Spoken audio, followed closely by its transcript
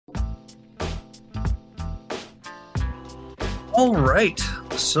All right.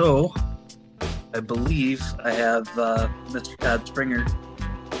 So I believe I have Mr. Todd Springer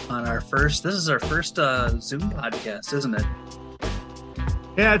on this is our first Zoom podcast, isn't it?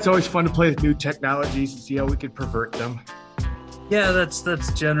 Yeah, it's always fun to play with new technologies and see how we could pervert them. Yeah,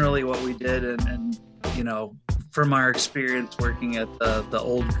 that's generally what we did, and from our experience working at the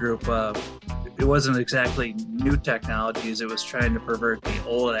old group, it wasn't exactly new technologies. It was trying to pervert the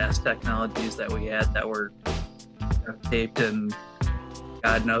old ass technologies that we had that were taped and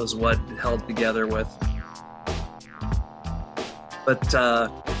God knows what held together with. But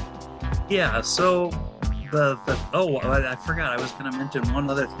yeah, so I forgot I was going to mention one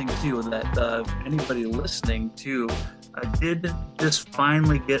other thing too, that anybody listening to, I did just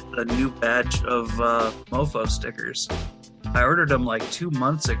finally get a new batch of mofo stickers. I ordered them like 2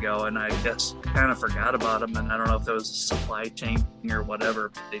 months ago, and I guess kind of forgot about them, and I don't know if it was a supply chain thing or whatever,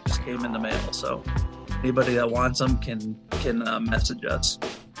 but they just came in the mail. So anybody that wants them can message us.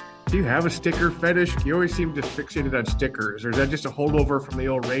 Do you have a sticker fetish? You always seem just fixated on stickers, or is that just a holdover from the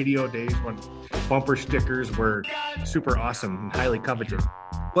old radio days when bumper stickers were super awesome and highly coveted?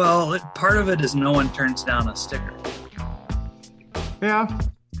 Well, part of it is no one turns down a sticker. Yeah,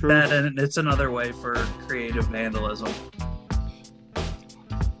 true. That, and it's another way for creative vandalism.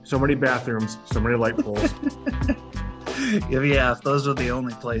 So many bathrooms, so many light poles. Yeah, if those were the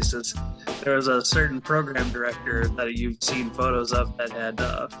only places. There was a certain program director that you've seen photos of that had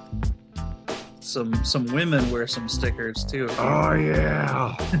some women wear some stickers too. Oh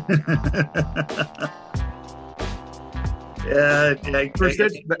yeah. Yeah,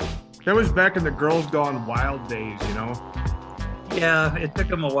 that was back in the Girls Gone Wild days, you know. Yeah, it took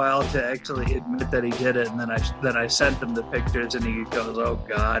him a while to actually admit that he did it, and then I sent him the pictures, and he goes, "Oh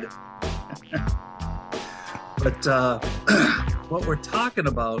God." But what we're talking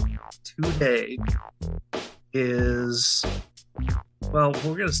about today is, well,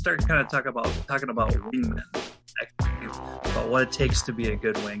 we're going to start kind of talking about wingmen, actually, about what it takes to be a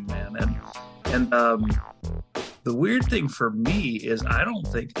good wingman, and the weird thing for me is I don't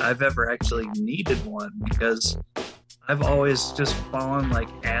think I've ever actually needed one, because I've always just fallen like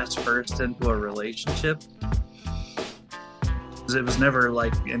ass first into a relationship. It was never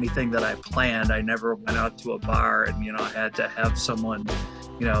like anything that I planned. I never went out to a bar and, I had to have someone,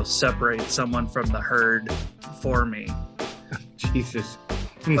 separate someone from the herd for me. Jesus.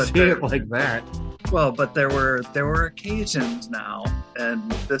 You say it like that. Well, but there were occasions now,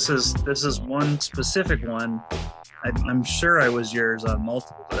 and this is one specific one. I'm sure I was yours on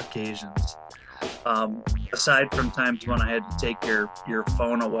multiple occasions. Aside from times when I had to take your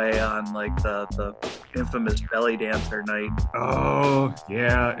phone away on like the infamous belly dancer night. Oh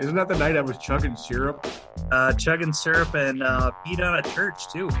yeah, isn't that the night I was chugging syrup? Chugging syrup and peed on a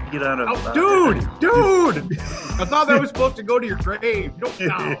church too. Peed on a dude! I thought that was supposed to go to your grave. No,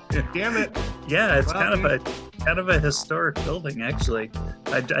 damn it. Yeah, it's kind of a historic building actually.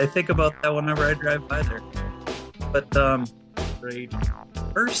 I think about that whenever I drive by there. But great.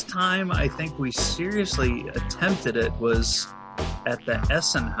 First time I think we seriously attempted it was at the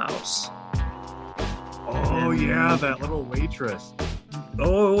Essen House. Oh, yeah, that little waitress.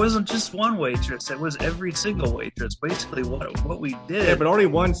 Oh, it wasn't just one waitress. It was every single waitress. Basically, what we did... Yeah, but only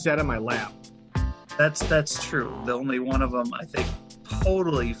one sat on my lap. That's true. The only one of them, I think,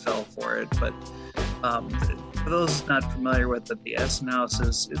 totally fell for it. But for those not familiar with it, the Essen House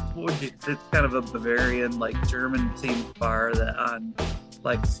it's kind of a Bavarian, like, German-themed bar that on...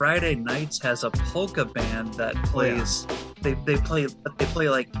 like Friday nights has a polka band that plays. They play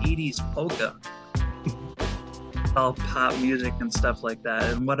like 80s polka, all pop music and stuff like that.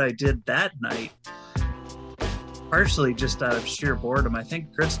 And what I did that night, partially just out of sheer boredom, I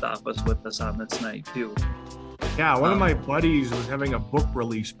think Christoph was with us on this night too. Yeah, one of my buddies was having a book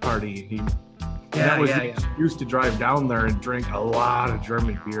release party. That was the excuse to drive down there and drink a lot of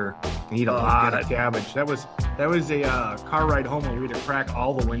German beer and eat a lot of cabbage. That was a car ride home when we had to crack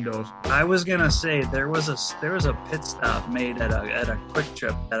all the windows. I was gonna say there was a pit stop made at a Quick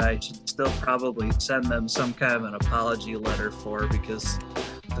Trip that I should still probably send them some kind of an apology letter for, because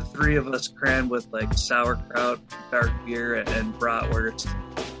the three of us crammed with like sauerkraut, dark beer, and bratwurst.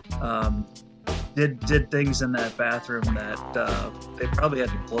 Did things in that bathroom that they probably had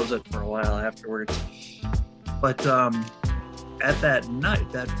to close it for a while afterwards. But at that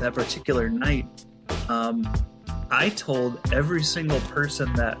night, that particular night, I told every single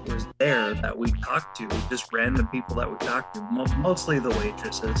person that was there that we talked to, just random people that we talked to, mostly the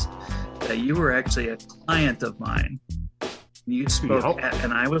waitresses, that you were actually a client of mine. You spoke,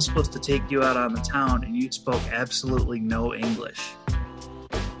 and I was supposed to take you out on the town, and you spoke absolutely no English.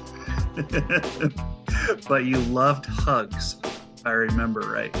 but you loved hugs, if I remember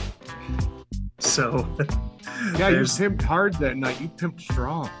right. So yeah, you pimped hard that night. You pimped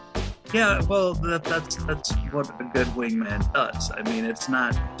strong. Yeah, well, that's what a good wingman does. I mean, it's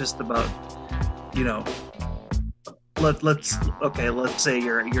not just about, you know, let's say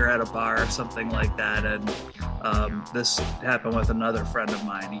you're at a bar or something like that, and this happened with another friend of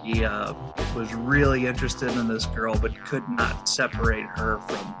mine. He was really interested in this girl, but could not separate her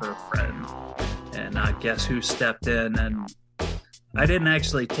from her friend. And guess who stepped in? And I didn't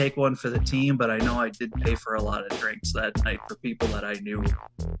actually take one for the team, but I know I did pay for a lot of drinks that night for people that I knew.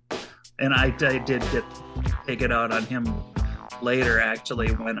 And I did take it out on him later, actually,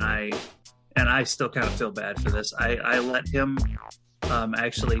 and I still kind of feel bad for this. I let him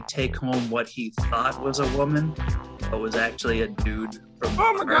actually take home what he thought was a woman, but was actually a dude.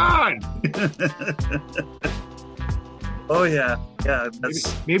 Oh my God! Oh yeah.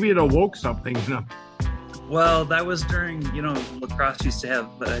 Maybe it awoke something, you know. Well, that was during, lacrosse used to have,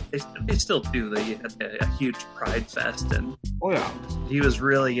 but they still do. They had a huge pride fest, and he was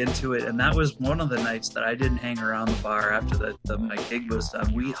really into it. And that was one of the nights that I didn't hang around the bar after my gig was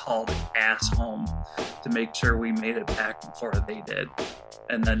done. We hauled ass home to make sure we made it back before they did,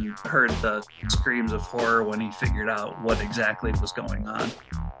 and then heard the screams of horror when he figured out what exactly was going on.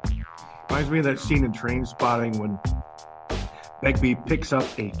 Reminds me of that scene in Trainspotting when Begbie picks up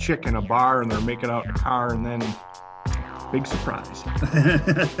a chick in a bar and they're making out in a car, and then big surprise.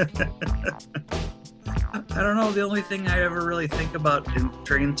 I don't know. The only thing I ever really think about in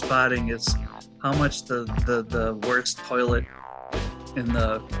Trainspotting is how much the worst toilet in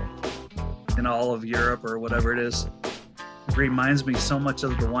all of Europe or whatever it is reminds me so much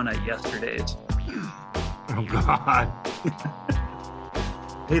of the one at Yesterday's. Oh God.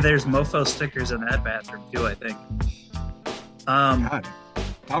 Hey, there's mofo stickers in that bathroom too, I think. God.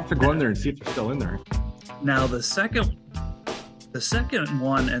 I'll have to go in there and see if they're still in there. Now the second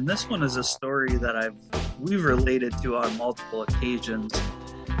one, and this one is a story that we've related to on multiple occasions,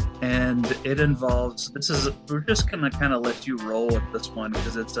 and it involves. We're just gonna kind of let you roll with this one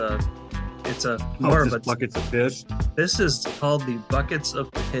because it's a more of a buckets of piss. This is called the Buckets of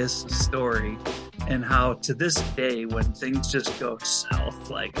Piss story, and how to this day when things just go south,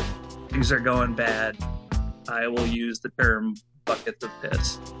 like things are going bad, I will use the term buckets of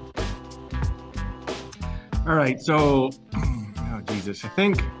piss. All right, so, oh Jesus, I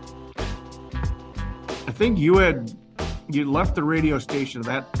think you left the radio station at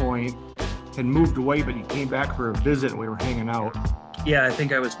that point and moved away, but you came back for a visit and we were hanging out. Yeah, I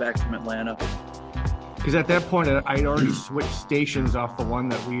think I was back from Atlanta. Because at that point, I'd already switched stations off the one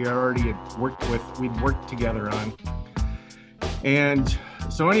that we already had we'd worked together on. And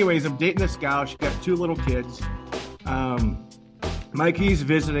so anyways, I'm dating this gal. She got 2 little kids. Mikey's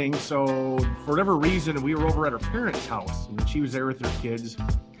visiting, so for whatever reason, we were over at her parents' house, and she was there with her kids.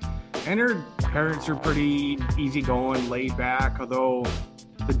 And her parents are pretty easygoing, laid back, although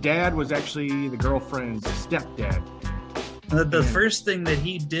the dad was actually the girlfriend's stepdad. The first thing that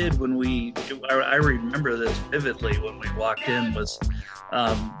he did when I remember this vividly when we walked in, was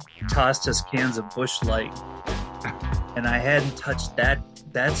tossed us cans of Busch Light. And I hadn't touched that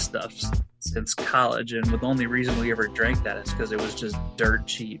stuff since college, and the only reason we ever drank that is because it was just dirt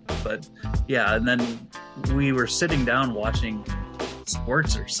cheap. But yeah, and then we were sitting down watching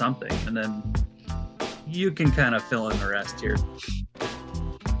sports or something, and then you can kind of fill in the rest here.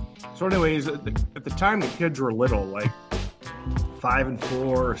 So anyways, at the time the kids were little, like 5 and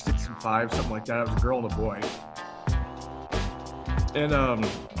 4 or 6 and 5, something like that. It was a girl and a boy. And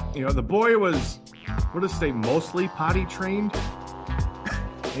the boy was, what does it say, mostly potty trained.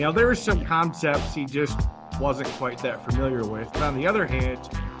 There were some concepts he just wasn't quite that familiar with. But on the other hand,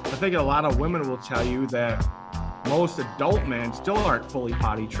 I think a lot of women will tell you that most adult men still aren't fully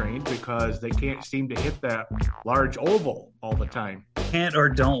potty trained because they can't seem to hit that large oval all the time. Can't or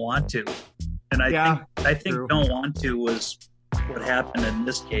don't want to. And I think true. Don't want to was what happened in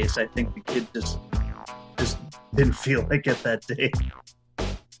this case. I think the kid just didn't feel like it that day.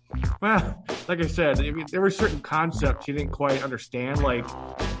 Well, like I said, there were certain concepts he didn't quite understand. Like,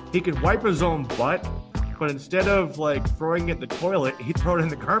 he could wipe his own butt, but instead of, throwing it in the toilet, he'd throw it in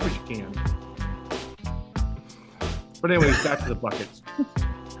the garbage can. But anyways, back to the buckets.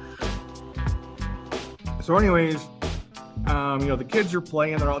 So anyways, the kids are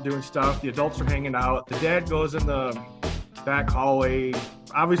playing, they're all doing stuff, the adults are hanging out, the dad goes in the back hallway,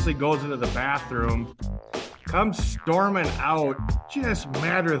 obviously goes into the bathroom, comes storming out, just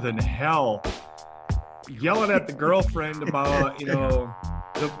madder than hell, yelling at the girlfriend about,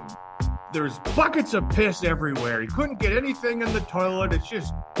 there's buckets of piss everywhere. He couldn't get anything in the toilet. It's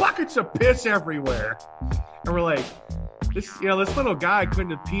just buckets of piss everywhere. And we're like, this little guy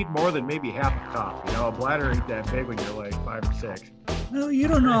couldn't have peed more than maybe half a cup. A bladder ain't that big when you're like 5 or 6. No, you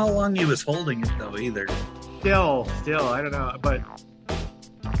don't know how long he was holding it though either. Still, I don't know. But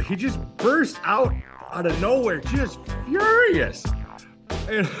he just burst out of nowhere, just furious.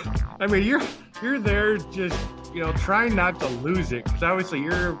 And, I mean, you're there just, trying not to lose it. Because obviously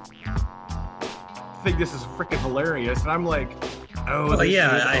you think this is freaking hilarious. And I'm like, oh, well,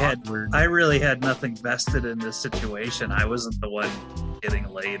 yeah, I really had nothing vested in this situation. I wasn't the one getting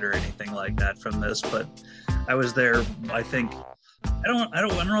laid or anything like that from this, but I was there. I think I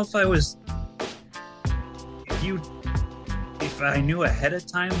don't know if I was. If I knew ahead of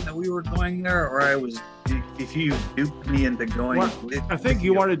time that we were going there, or if you duped me into going. Well, I think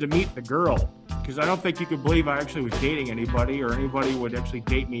you wanted to meet the girl, because I don't think you could believe I actually was dating anybody, or anybody would actually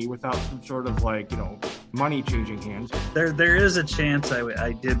date me without some sort of money changing hands. There is a chance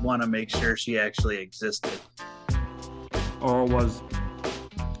I did want to make sure she actually existed, or was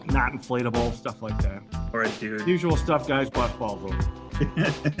not inflatable, stuff like that, or a dude. Usual stuff guys bust balls over.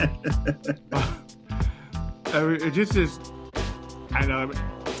 It just is. I know.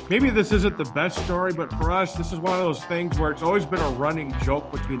 Maybe this isn't the best story, but for us, this is one of those things where it's always been a running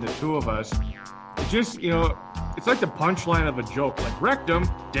joke between the two of us. It just, it's like the punchline of a joke. Like, wrecked him,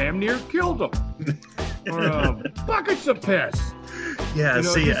 damn near killed him. Or buckets of piss. Yeah,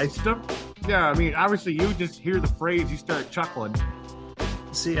 I mean, obviously you just hear the phrase, you start chuckling.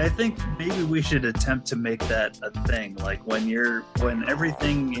 See, I think maybe we should attempt to make that a thing. Like when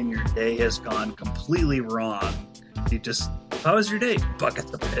everything in your day has gone completely wrong, you just, how was your day?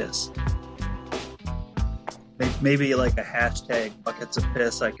 Buckets of piss. Maybe like a hashtag buckets of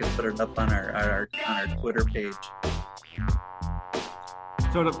piss. I could put it up on our Twitter page.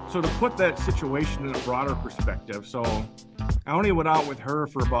 So to put that situation in a broader perspective, so I only went out with her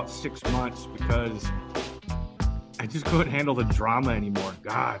for about 6 months because I just couldn't handle the drama anymore.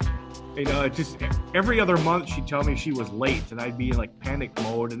 God, it just every other month she'd tell me she was late, and I'd be in like panic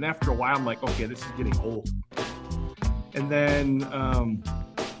mode. And after a while, I'm like, okay, this is getting old. And then,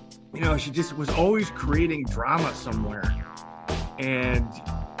 she just was always creating drama somewhere. And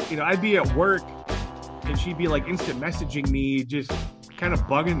I'd be at work, and she'd be like instant messaging me, just kind of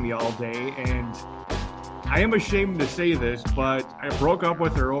bugging me all day. And I am ashamed to say this, but I broke up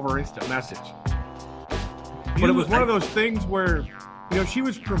with her over instant message. But it was one of those things where, she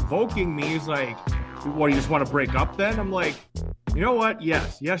was provoking me. It's like, what, you just want to break up then? I'm like, you know what?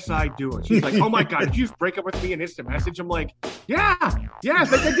 Yes, I do. And she's like, oh my God, did you just break up with me in instant message? I'm like, yeah, I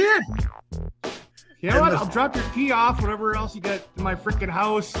think I did. You know what? I'll drop your key off, whatever else you got in my freaking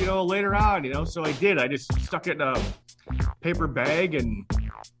house, later on, So I did. I just stuck it in a paper bag and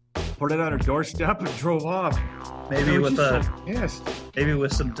put it on her doorstep and drove off. Maybe maybe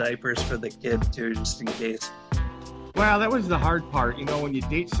with some diapers for the kid too, just in case. Well, that was the hard part. When you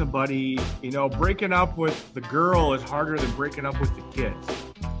date somebody, breaking up with the girl is harder than breaking up with the kids.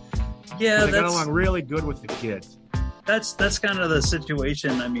 Yeah, they got along really good with the kids. That's kind of the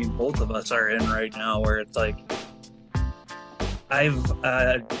situation. I mean, both of us are in right now, where it's like I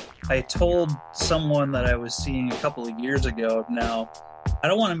told someone that I was seeing a couple of years ago. Now, I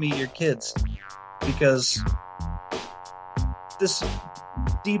don't want to meet your kids because this.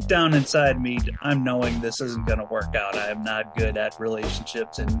 Deep down inside me, I'm knowing this isn't going to work out. I am not good at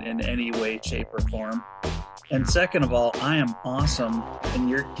relationships in any way, shape, or form. And second of all, I am awesome, and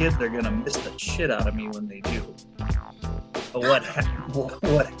your kids are going to miss the shit out of me when they do. But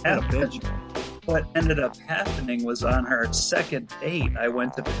what ended up happening was on her second date, I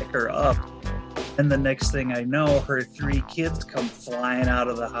went to pick her up, and the next thing I know, her 3 kids come flying out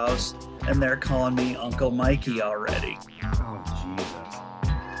of the house, and they're calling me Uncle Mikey already. Oh, Jesus.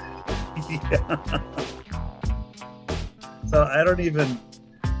 Yeah. So I don't even.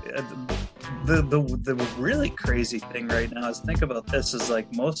 The really crazy thing right now is, think about this, is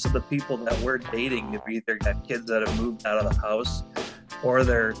like most of the people that we're dating have either got kids that have moved out of the house, or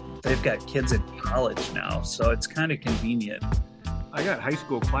they've got kids in college now. So it's kind of convenient. I got high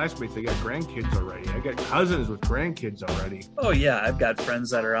school classmates that got grandkids already. I got cousins with grandkids already. Oh yeah, I've got friends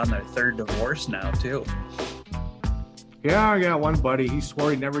that are on their 3rd divorce now too. Yeah, I got one buddy. He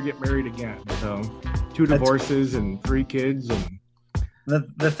swore he'd never get married again. So 2 divorces and 3 kids. And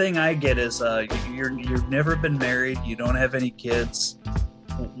the thing I get is you've never been married. You don't have any kids.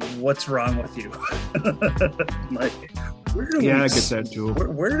 What's wrong with you? Like, I get that too.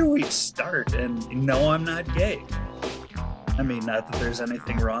 Where do we start? And no, I'm not gay. I mean, not that there's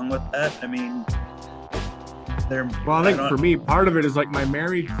anything wrong with that. I mean, Well, I think for me, part of it is like my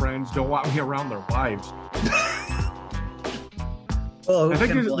married friends don't want me around their wives. Well, I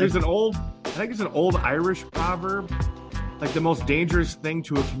think there's an old Irish proverb, like the most dangerous thing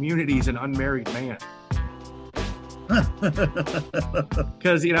to a community is an unmarried man.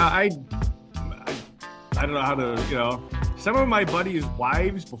 Because I don't know how to, some of my buddies'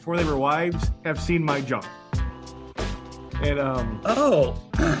 wives, before they were wives, have seen my junk. And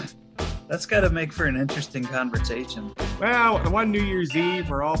that's got to make for an interesting conversation. Well, one New Year's Eve,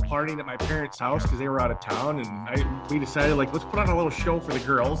 we're all partying at my parents' house because they were out of town, and we decided, let's put on a little show for the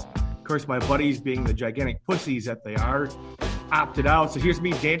girls. Of course, my buddies, being the gigantic pussies that they are, opted out. So here's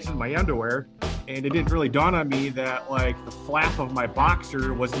me dancing in my underwear, and it didn't really dawn on me that, the flap of my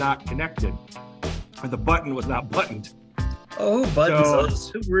boxer was not connected, or the button was not buttoned. Oh, buttons!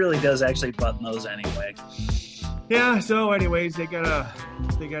 Who really does actually button those anyway? Yeah. So, anyways, they got a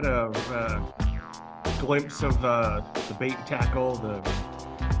glimpse of the bait and tackle,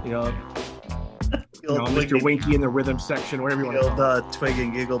 Mr. Winky in the rhythm section, whatever you want to call it. Twig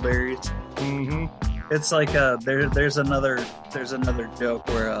and Giggleberries. Mm-hmm. It's like there's another joke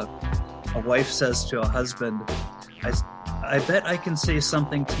where a wife says to a husband, I bet I can say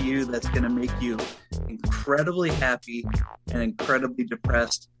something to you that's going to make you incredibly happy and incredibly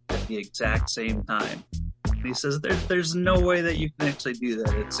depressed at the exact same time. And he says, there's no way that you can actually do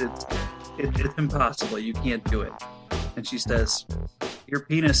that. It's impossible. You can't do it. And she says, your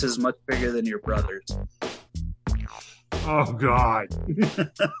penis is much bigger than your brother's. Oh, God.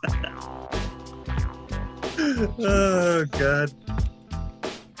 Oh, God.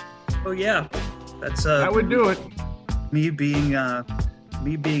 Oh, yeah. That would do it. Me being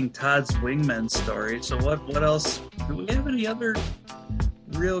Todd's Wingmen story. So what else? Do we have any other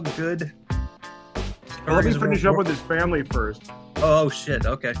real good stories? Well, let me finish up with his family first. Oh, shit.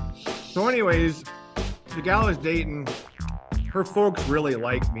 Okay. So anyways, the gal is dating. Her folks really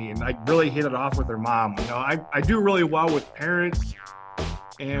like me, and I really hit it off with her mom. I do really well with parents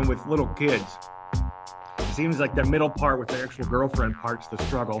and with little kids. It seems like the middle part with the actual girlfriend part's the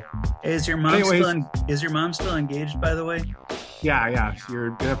struggle. Is your mom still engaged, by the way? Yeah. So you're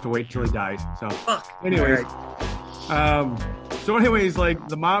gonna have to wait till he dies. So, anyways,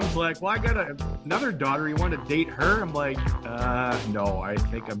 the mom's like, well, I got another daughter. You want to date her? I'm like, no, I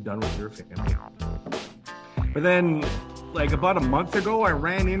think I'm done with your family. But then, about a month ago, I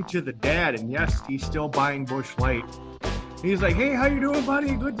ran into the dad, and yes, he's still buying Busch Light. He's like, hey, how you doing,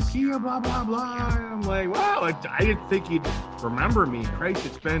 buddy? Good to see you, blah, blah, blah. And I'm like, wow, I didn't think he'd remember me. Christ,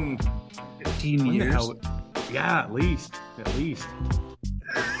 it's been 15 years. Yeah, at least.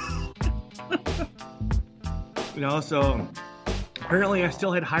 So apparently I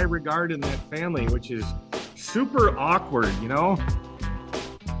still had high regard in that family, which is super awkward,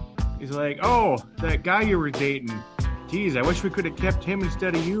 He's like, oh, that guy you were dating. Geez, I wish we could have kept him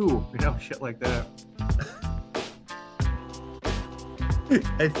instead of you. Shit like that.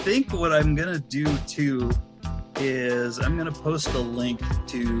 I think what I'm going to do, too, is I'm going to post a link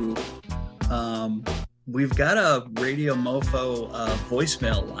to... we've got a Radio Mofo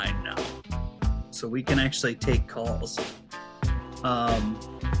voicemail line now. So we can actually take calls.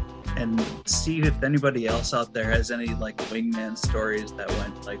 And see if anybody else out there has any, wingman stories that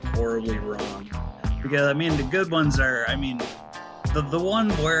went, horribly wrong. Because, the good ones are... The one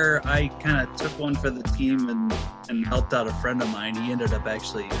where I kind of took one for the team and helped out a friend of mine, he ended up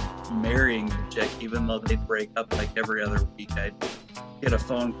actually marrying the chick, even though they'd break up every other week. I'd get a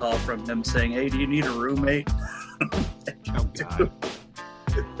phone call from him saying, hey, do you need a roommate? Oh, God.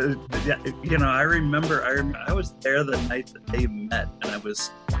 I remember I was there the night that they met, and I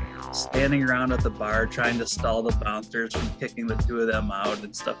was standing around at the bar trying to stall the bouncers from kicking the two of them out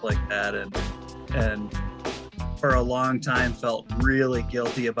and stuff like that, and for a long time felt really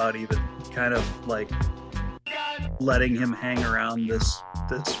guilty about even kind of letting him hang around this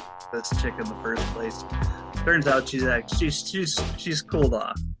chick in the first place. Turns out she's cooled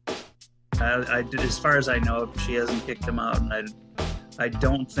off. I did, as far as I know, she hasn't kicked him out, and I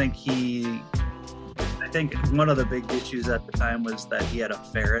don't think I think one of the big issues at the time was that he had a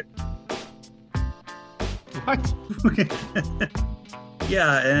ferret. What?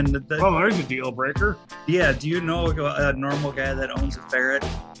 Yeah, and there's a deal breaker. Yeah, do you know a normal guy that owns a ferret?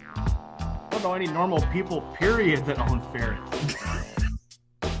 I don't know any normal people, period, that own ferrets.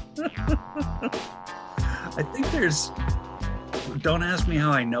 I think don't ask me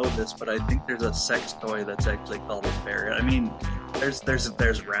how I know this, but I think there's a sex toy that's actually called a ferret. There's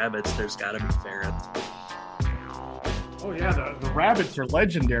rabbits, there's gotta be ferrets. Oh yeah, the rabbits are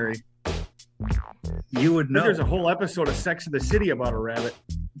legendary. You would know. There's a whole episode of Sex and the City about a rabbit.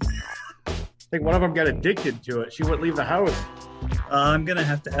 think one of them got addicted to it. She wouldn't leave the house. I'm going to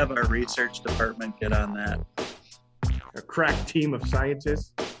have our research department get on that. A crack team of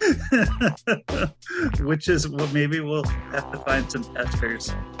scientists. Which is, well, maybe we'll have to find some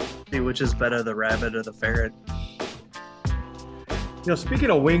testers. See which is better, the rabbit or the ferret. Speaking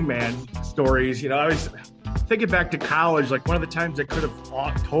of wingman stories, I was thinking back to college, like one of the times I could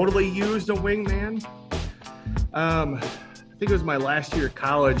have totally used a wingman. I think it was my last year of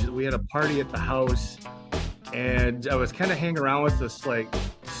college. We had a party at the house, and I was kind of hanging around with this like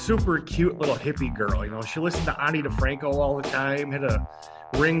super cute little hippie girl. She listened to Ani DeFranco all the time, had a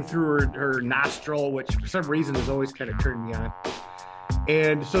ring through her nostril, which for some reason has always kind of turned me on.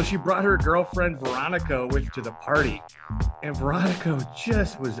 And so she brought her girlfriend Veronica with to the party, and Veronica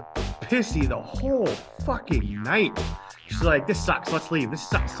just was pissy the whole fucking night. She's like, "This sucks, let's leave. This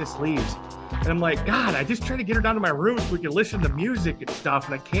sucks, this leaves." And I'm like, God, I just try to get her down to my room so we can listen to music and stuff,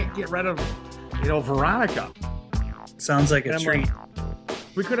 and I can't get rid of, Veronica. Sounds like a treat.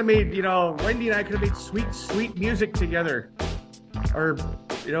 We could have made, Wendy and I could have made sweet, sweet music together, or,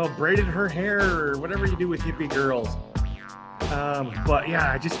 braided her hair, or whatever you do with hippie girls. But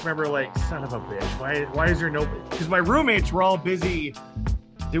yeah, I just remember like, son of a bitch. Why is there no? Because my roommates were all busy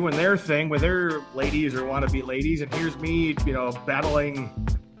doing their thing with their ladies or wannabe ladies, and here's me, battling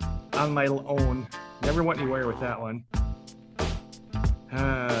on my own. Never went anywhere with that one.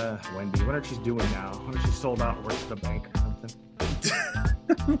 Wendy, what are she doing now? What if she sold out and works at the bank or something?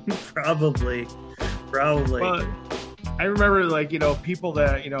 Probably. But I remember people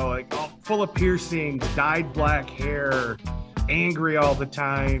that, like all full of piercings, dyed black hair, angry all the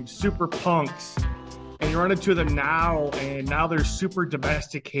time, super punks. And you run into them now, and now they're super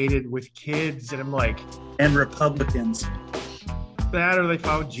domesticated with kids. And I'm like... And Republicans. That, or they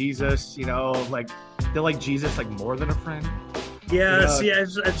found Jesus, like they like Jesus like more than a friend. Yeah, see,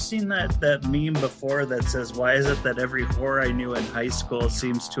 I've seen that meme before that says, "Why is it that every whore I knew in high school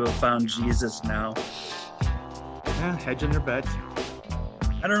seems to have found Jesus now?" Yeah, hedging their bets.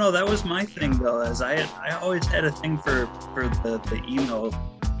 I don't know. That was my thing though, as I always had a thing for the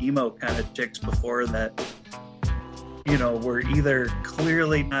emo kind of chicks before that, were either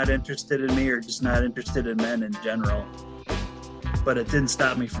clearly not interested in me or just not interested in men in general. But it didn't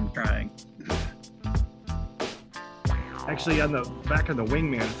stop me from trying. Actually, back on the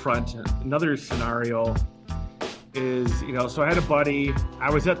wingman front, another scenario is, so I had a buddy.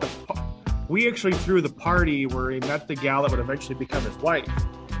 I was at we actually threw the party where he met the gal that would eventually become his wife.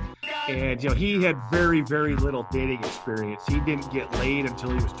 And, he had very, very little dating experience. He didn't get laid until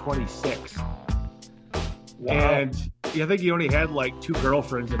he was 26. Wow. And I think he only had like 2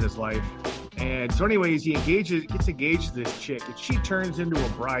 girlfriends in his life. And so anyways, he gets engaged to this chick, and she turns into a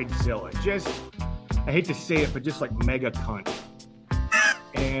bridezilla. Just, I hate to say it, but just like mega cunt.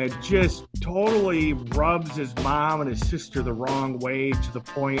 And just totally rubs his mom and his sister the wrong way to the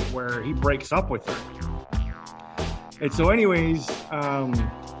point where he breaks up with her. And so anyways, a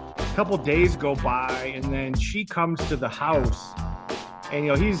couple days go by, and then she comes to the house, and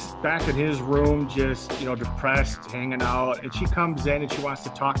he's back in his room just depressed, hanging out, and she comes in and she wants to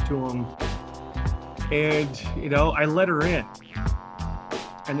talk to him. And, I let her in.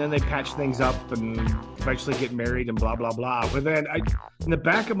 And then they patch things up and eventually get married and blah, blah, blah. But then in the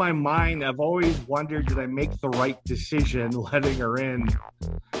back of my mind, I've always wondered, did I make the right decision letting her in?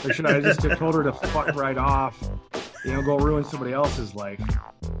 Or should I just have told her to fuck right off, go ruin somebody else's life?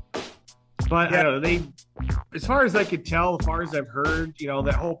 But I don't know, as far as I could tell, as far as I've heard,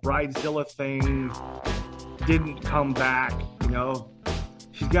 that whole bridezilla thing didn't come back,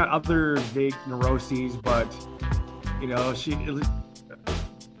 She's got other big neuroses, but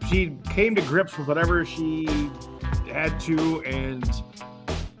she came to grips with whatever she had to, and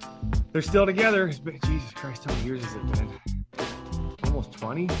they're still together. Jesus Christ, how many years has it been? Almost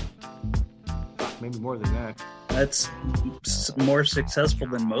 20? Maybe more than that. That's more successful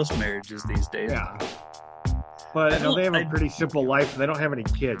than most marriages these days. Yeah. But they have a pretty simple life. They don't have any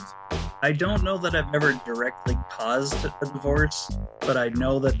kids. I don't know that I've ever directly caused a divorce, but I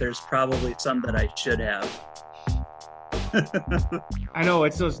know that there's probably some that I should have. I know,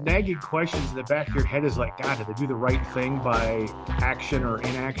 it's those nagging questions in the back of your head is like, God, did they do the right thing by action or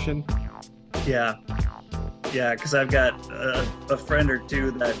inaction? Yeah, because I've got a friend or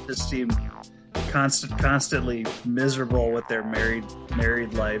two that just seem constantly miserable with their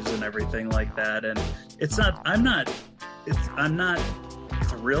married lives and everything like that. And I'm not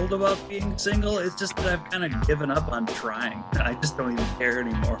thrilled about being single. It's just that I've kind of given up on trying. I just don't even care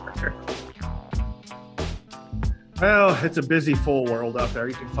anymore. Well, it's a busy, full world out there.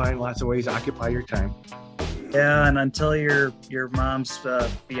 You can find lots of ways to occupy your time. Yeah, and until your mom's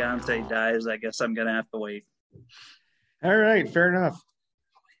fiance dies, I guess I'm gonna have to wait. All right, fair enough.